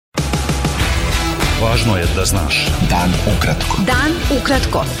Važno je da znaš. Dan ukratko. Dan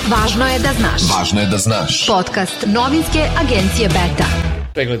ukratko. Važno je da znaš. Važno je da znaš. Podcast novinske agencije Beta.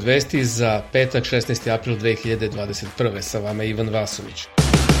 Pregled vesti za petak 16. april 2021. Sa vama Ivan Vasović.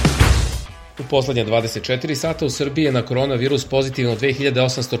 U poslednja 24 sata u Srbiji je na koronavirus pozitivno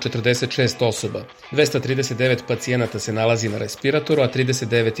 2846 osoba. 239 pacijenata se nalazi na respiratoru, a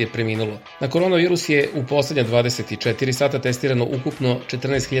 39 je preminulo. Na koronavirus je u poslednja 24 sata testirano ukupno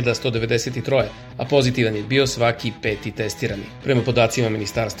 14.193, a pozitivan je bio svaki peti testirani. Prema podacima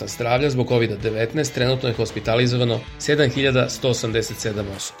Ministarstva zdravlja, zbog COVID-19 trenutno je hospitalizovano 7187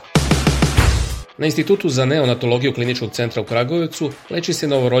 osoba. Na Institutu za neonatologiju Kliničkog centra u Kragujevcu leči se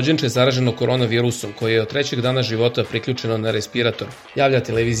novorođenče zaraženo koronavirusom koje je od 3. dana života priključeno na respirator, javlja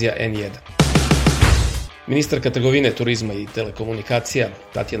televizija N1. Ministarka trgovine, turizma i telekomunikacija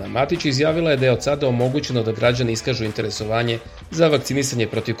Tatjana Matić izjavila je da je od sada omogućeno da građani iskažu interesovanje za vakcinisanje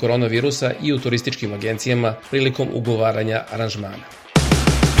protiv koronavirusa i u turističkim agencijama prilikom ugovaranja aranžmana.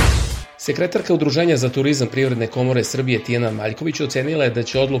 Sekretarka Udruženja za turizam Privredne komore Srbije Tijana Maljković ocenila je da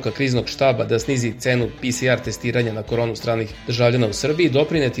će odluka kriznog štaba da snizi cenu PCR testiranja na koronu stranih državljana u Srbiji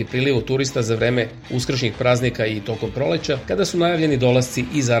doprineti prilivu turista za vreme uskršnjih praznika i tokom proleća, kada su najavljeni dolasci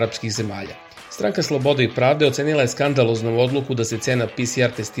iz arapskih zemalja. Stranka Slobode i pravde ocenila je skandaloznom odluku da se cena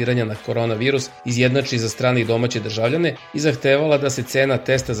PCR testiranja na koronavirus izjednači za strane i domaće državljane i zahtevala da se cena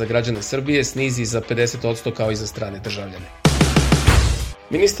testa za građane Srbije snizi za 50% kao i za strane državljane.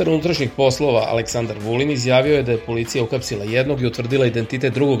 Ministar unutrašnjih poslova Aleksandar Vulin izjavio je da je policija uhapsila jednog i utvrdila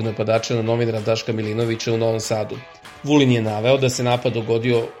identitet drugog napadača na novinara Daška Milinovića u Novom Sadu. Vulin je naveo da se napad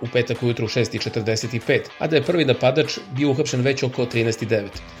dogodio u petak ujutru u 6:45, a da je prvi napadač bio uhapšen već oko 13:09.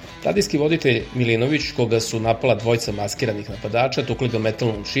 Radijski voditelj Milinović, koga su napala dvojca maskiranih napadača, tukli ga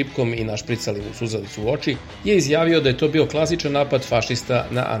metalnom šipkom i našpricali mu suzavcu u oči, je izjavio da je to bio klasičan napad fašista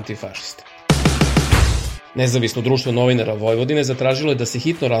na antifašiste. Nezavisno društvo novinara Vojvodine zatražilo je da se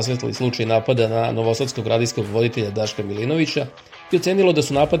hitno rasvetli slučaj napada na novosadskog radijskog voditelja Daška Milinovića i ocenilo da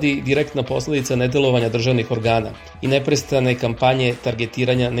su napadi direktna posledica nedelovanja državnih organa i neprestane kampanje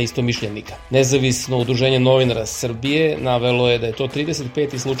targetiranja neistomišljenika. Nezavisno udruženje novinara Srbije navelo je da je to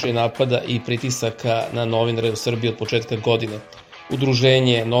 35. slučaj napada i pritisaka na novinare u Srbiji od početka godine.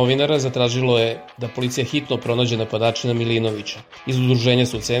 Udruženje novinara zatražilo je da policija hitno pronađe napadača na Milinovića. Iz udruženja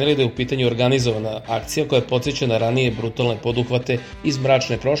su ocenili da je u pitanju organizovana akcija koja podsjeća na ranije brutalne poduhvate iz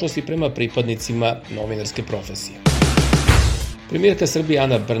mračne prošlosti prema pripadnicima novinarske profesije. Premijerka Srbije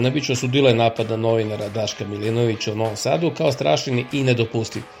Ana Brnabić osudila je napad na novinara Daška Milinovića u Novom Sadu kao strašan i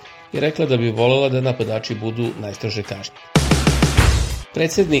nedopustiv i rekla da bi volela da napadači budu najstrože kažnjeni.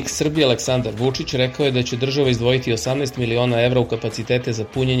 Predsednik Srbije Aleksandar Vučić rekao je da će država izdvojiti 18 miliona evra u kapacitete za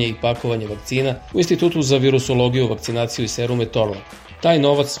punjenje i pakovanje vakcina u Institutu za virusologiju, vakcinaciju i serume Torlak. Taj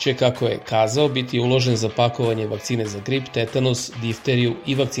novac će, kako je kazao, biti uložen za pakovanje vakcine za grip, tetanus, difteriju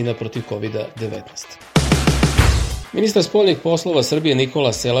i vakcina protiv COVID-19. Ministar spoljnih poslova Srbije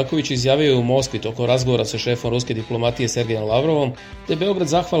Nikola Selaković izjavio je u Moskvi tokom razgovora sa šefom ruske diplomatije Sergejem Lavrovom da je Beograd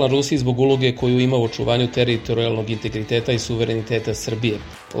zahvalan Rusiji zbog uloge koju ima u očuvanju teritorijalnog integriteta i suvereniteta Srbije.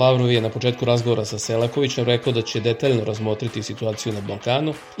 Lavrov je na početku razgovora sa Selakovićem rekao da će detaljno razmotriti situaciju na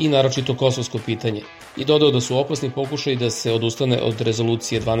Balkanu i naročito kosovsko pitanje i dodao da su opasni pokušaji da se odustane od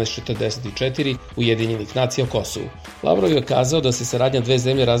rezolucije 1244 Ujedinjenih nacija o Kosovu. Lavrov je kazao da se saradnja dve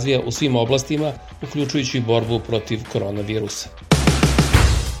zemlje razvija u svim oblastima, uključujući borbu protiv koronavirusa.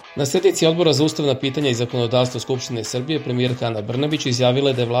 Na sednici Odbora za ustavna pitanja i zakonodavstvo Skupštine Srbije premijerka Ana Brnabić izjavila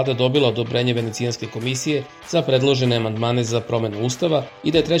je da je vlada dobila odobrenje Venecijanske komisije za predložene amandmane za promenu Ustava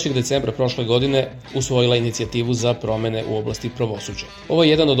i da je 3. decembra prošle godine usvojila inicijativu za promene u oblasti pravosuđa. Ovo je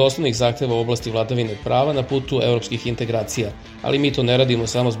jedan od osnovnih zahteva u oblasti vladavine prava na putu evropskih integracija, ali mi to ne radimo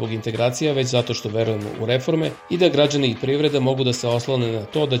samo zbog integracija, već zato što verujemo u reforme i da građani i privreda mogu da se oslone na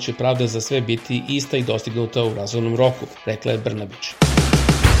to da će pravda za sve biti ista i dostignuta u razumnom roku, rekla je Brnabić.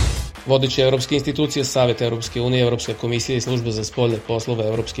 Vodeće evropske institucije, Savet Evropske unije, Evropska komisija i Služba za spoljne poslove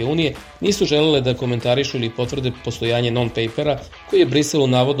Evropske unije nisu želele da komentarišu ili potvrde postojanje non-papera koji je Briselu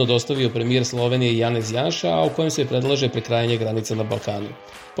navodno dostavio premijer Slovenije Janez Janša, a u kojem se predlaže prekrajanje granica na Balkanu.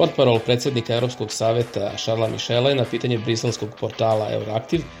 Portparol predsednika Evropskog saveta Šarla Mišela je na pitanje briselskog portala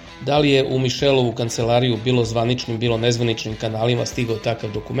Euraktiv da li je u Mišelovu kancelariju bilo zvaničnim, bilo nezvaničnim kanalima stigao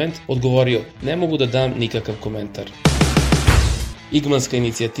takav dokument, odgovorio: ne mogu da dam nikakav komentar. Igmanska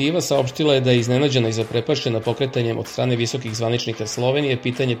inicijativa saopštila je da je iznenađena i zaprepašćena pokretanjem od strane visokih zvaničnika Slovenije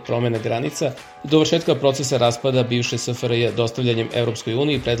pitanje promene granica i dovršetka procesa raspada bivše SFRJ dostavljanjem Evropskoj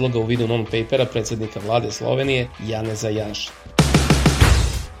uniji predloga u vidu non-papera predsednika vlade Slovenije Janeza Janše.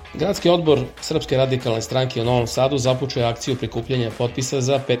 Gradski odbor Srpske radikalne stranke u Novom Sadu započeo akciju prikupljanja potpisa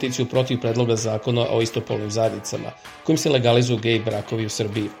za peticiju protiv predloga zakona o istopolnim zajednicama, kojim se legalizuju gej brakovi u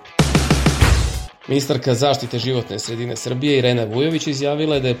Srbiji. Ministarka zaštite životne sredine Srbije Irena Vujović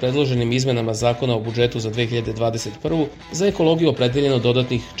izjavila je da je predloženim izmenama zakona o budžetu za 2021. za ekologiju opredeljeno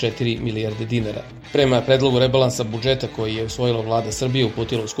dodatnih 4 milijarde dinara. Prema predlogu rebalansa budžeta koji je usvojila vlada Srbije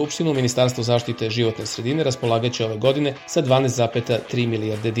uputila u Skupštinu, Ministarstvo zaštite životne sredine raspolagaće ove godine sa 12,3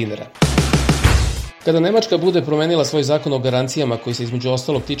 milijarde dinara. Kada Nemačka bude promenila svoj zakon o garancijama koji se između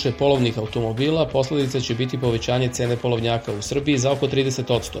ostalog tiče polovnih automobila, posledica će biti povećanje cene polovnjaka u Srbiji za oko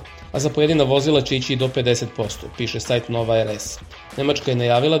 30%, a za pojedina vozila će ići i do 50%, piše sajt Nova RS. Nemačka je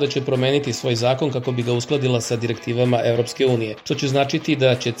najavila da će promeniti svoj zakon kako bi ga uskladila sa direktivama Evropske unije, što će značiti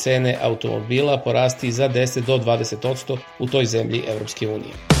da će cene automobila porasti za 10 do 20% u toj zemlji Evropske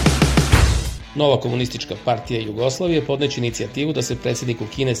unije. Nova komunistička partija Jugoslavije podneće inicijativu da se predsjedniku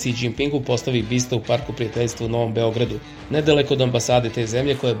Kine Xi Jinpingu postavi bista u Parku prijateljstva u Novom Beogradu, nedaleko od ambasade te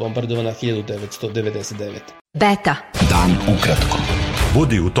zemlje koja je bombardovana 1999. Beta. Dan ukratko.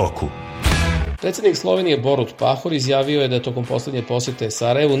 Budi u toku. Predsjednik Slovenije Borut Pahor izjavio je da tokom poslednje posete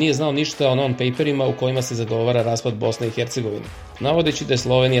Sarajevu nije znao ništa o non-paperima u kojima se zagovara raspad Bosne i Hercegovine, navodeći da je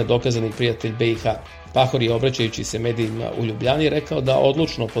Slovenija dokazani prijatelj BiH. Pahor je, obraćajući se medijima u Ljubljani, rekao da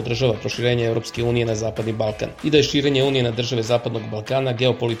odlučno podržava proširenje Evropske unije na Zapadni Balkan i da je širenje unije na države Zapadnog Balkana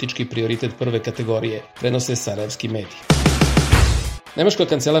geopolitički prioritet prve kategorije, prenose sarajevski mediji. Nemačka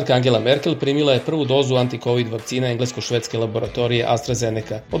kancelarka Angela Merkel primila je prvu dozu anti-covid vakcina englesko-švedske laboratorije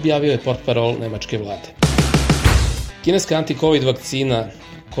AstraZeneca, objavio je portparol nemačke vlade. Kineska anti-covid vakcina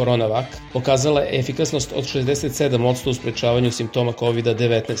CoronaVac pokazala je efikasnost od 67% u sprečavanju simptoma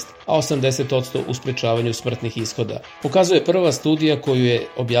COVID-19, a 80% u sprečavanju smrtnih ishoda. Pokazuje prva studija koju je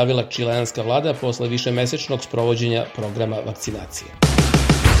objavila čileanska vlada posle višemesečnog sprovođenja programa vakcinacije.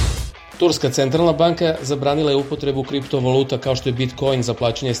 Turska centralna banka zabranila je upotrebu kriptovaluta kao što je Bitcoin za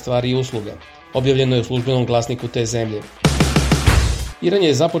plaćanje stvari i usluga. Objavljeno je u službenom glasniku te zemlje. Iran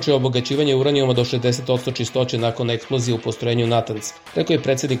je započeo obogaćivanje uranijuma do 60% čistoće nakon eksplozije u postrojenju Natanz, rekao je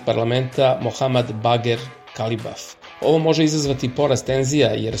predsjednik parlamenta Mohammad Bagher Kalibaf. Ovo može izazvati porast tenzija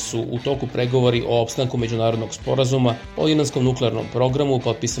jer su u toku pregovori o opstanku međunarodnog sporazuma o iranskom nuklearnom programu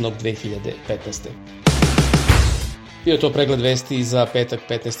potpisanog 2015. Bio je to pregled vesti za petak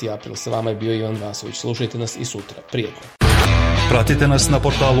 15. april. Sa vama je bio Ivan Vasović. Slušajte nas i sutra. Prijetno. Pratite nas na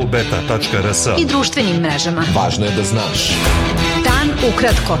portalu beta.rs I društvenim mrežama. Važno je da znaš. Dan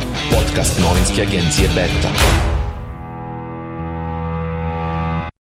ukratko. Podcast novinske agencije Beta.